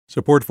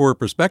Support for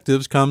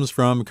Perspectives comes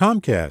from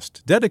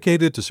Comcast,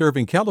 dedicated to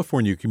serving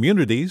California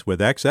communities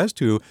with access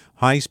to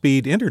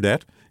high-speed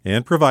internet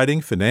and providing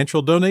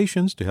financial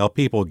donations to help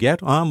people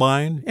get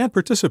online and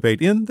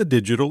participate in the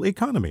digital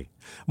economy.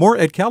 More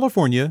at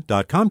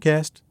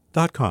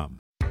california.comcast.com.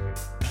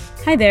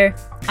 Hi there,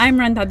 I'm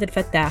Randa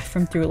Abdel-Fattah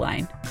from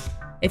Throughline.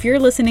 If you're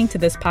listening to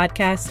this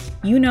podcast,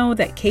 you know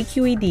that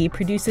KQED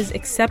produces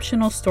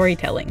exceptional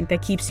storytelling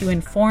that keeps you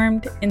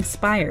informed,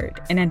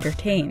 inspired, and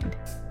entertained.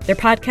 Their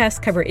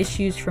podcasts cover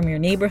issues from your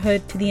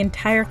neighborhood to the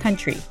entire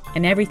country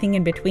and everything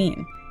in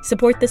between.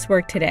 Support this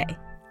work today.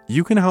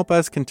 You can help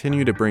us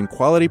continue to bring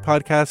quality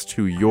podcasts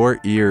to your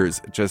ears.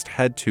 Just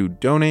head to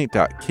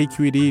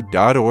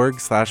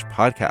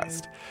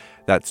donate.kqed.org/podcast.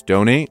 That's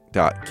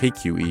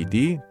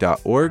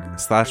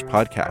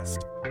donate.kqed.org/podcast.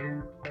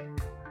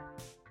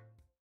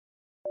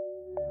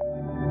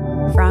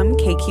 From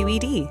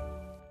KQED.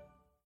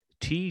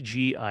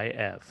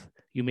 TGIF.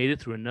 You made it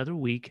through another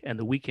week, and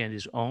the weekend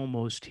is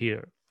almost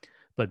here.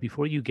 But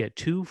before you get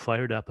too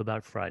fired up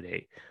about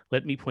Friday,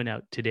 let me point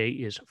out today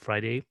is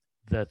Friday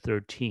the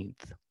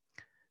 13th.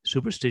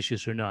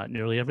 Superstitious or not,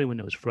 nearly everyone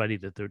knows Friday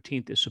the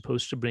 13th is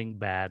supposed to bring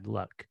bad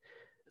luck.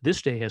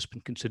 This day has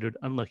been considered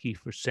unlucky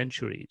for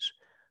centuries.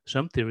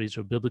 Some theories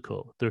are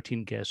biblical,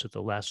 13 guests at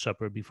the Last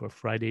Supper before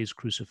Friday's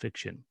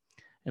crucifixion.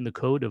 And the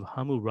Code of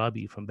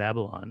Hammurabi from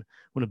Babylon,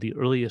 one of the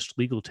earliest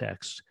legal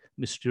texts,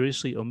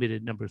 mysteriously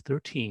omitted number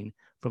 13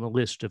 from a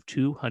list of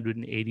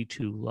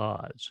 282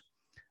 laws.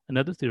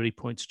 Another theory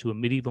points to a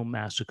medieval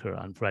massacre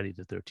on Friday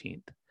the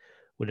 13th.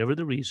 Whatever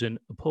the reason,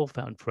 a poll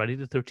found Friday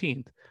the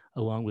 13th,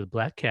 along with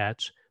black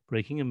cats,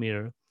 breaking a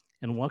mirror,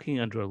 and walking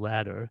under a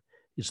ladder,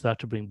 is thought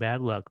to bring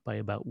bad luck by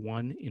about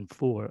 1 in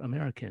 4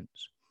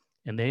 Americans.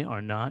 And they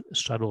are not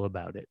subtle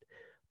about it.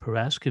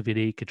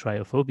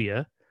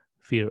 Paraskevidikatriophobia,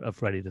 fear of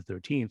Friday the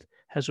 13th,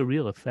 has a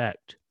real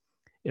effect.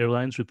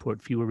 Airlines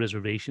report fewer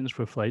reservations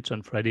for flights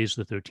on Fridays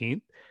the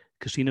 13th.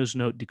 Casinos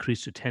note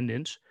decreased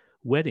attendance.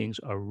 Weddings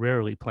are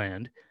rarely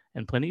planned,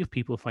 and plenty of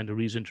people find a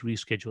reason to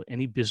reschedule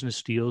any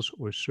business deals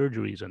or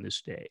surgeries on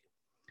this day.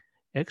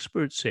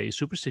 Experts say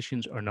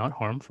superstitions are not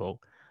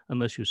harmful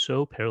unless you're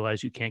so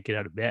paralyzed you can't get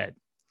out of bed.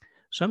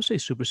 Some say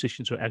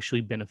superstitions are actually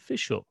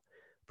beneficial,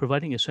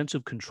 providing a sense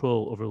of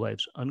control over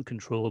life's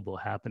uncontrollable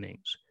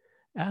happenings.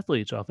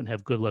 Athletes often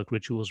have good luck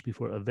rituals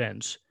before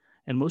events,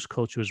 and most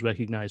cultures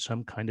recognize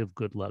some kind of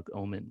good luck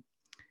omen.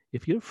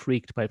 If you're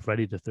freaked by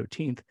Friday the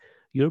 13th,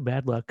 your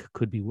bad luck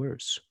could be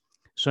worse.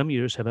 Some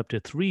years have up to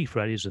 3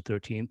 Fridays the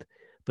 13th,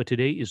 but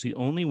today is the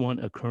only one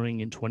occurring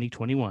in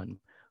 2021.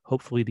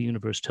 Hopefully the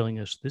universe telling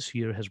us this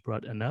year has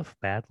brought enough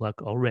bad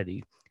luck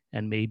already,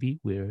 and maybe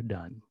we're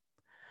done.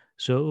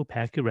 So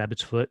pack your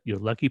rabbit's foot, your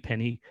lucky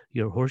penny,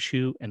 your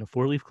horseshoe, and a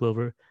 4-leaf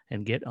clover,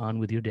 and get on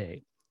with your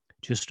day.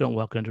 Just don't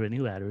walk under any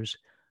ladders.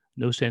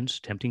 No sense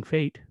tempting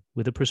fate.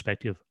 With a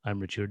perspective, I'm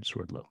Richard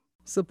Swerdlow.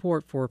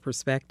 Support for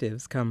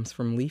Perspectives comes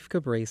from Leif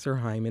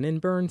Cabraser, Hyman,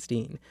 and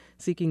Bernstein,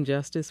 seeking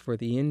justice for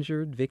the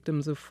injured,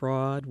 victims of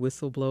fraud,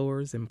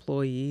 whistleblowers,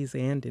 employees,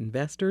 and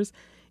investors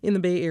in the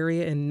Bay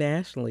Area and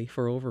nationally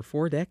for over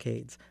 4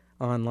 decades.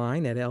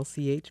 Online at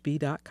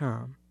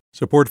lchb.com.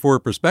 Support for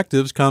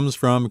Perspectives comes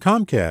from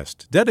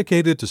Comcast,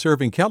 dedicated to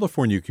serving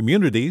California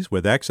communities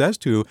with access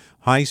to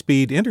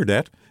high-speed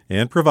internet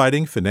and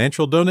providing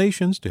financial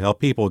donations to help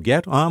people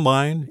get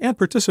online and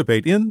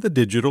participate in the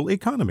digital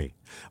economy.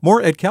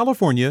 More at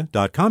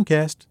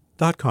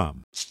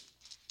california.comcast.com.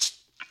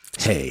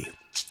 Hey,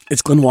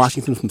 it's Glenn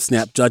Washington from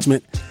Snap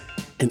Judgment,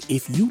 and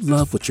if you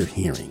love what you're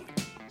hearing,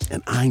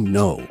 and I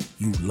know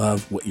you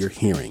love what you're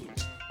hearing,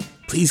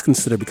 please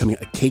consider becoming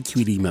a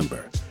KQED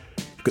member.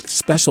 Get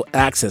special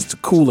access to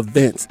cool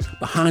events,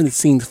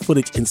 behind-the-scenes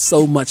footage, and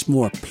so much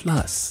more.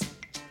 Plus,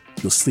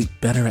 you'll sleep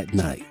better at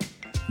night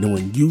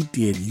knowing you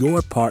did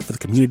your part for the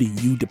community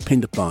you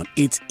depend upon.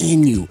 It's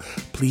in you.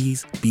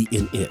 Please be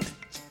in it.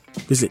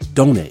 Visit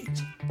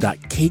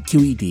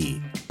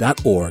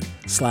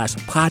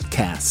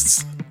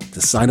donate.kqed.org/podcasts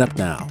to sign up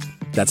now.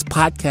 That's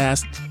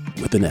podcast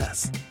with an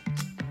S.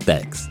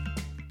 Thanks.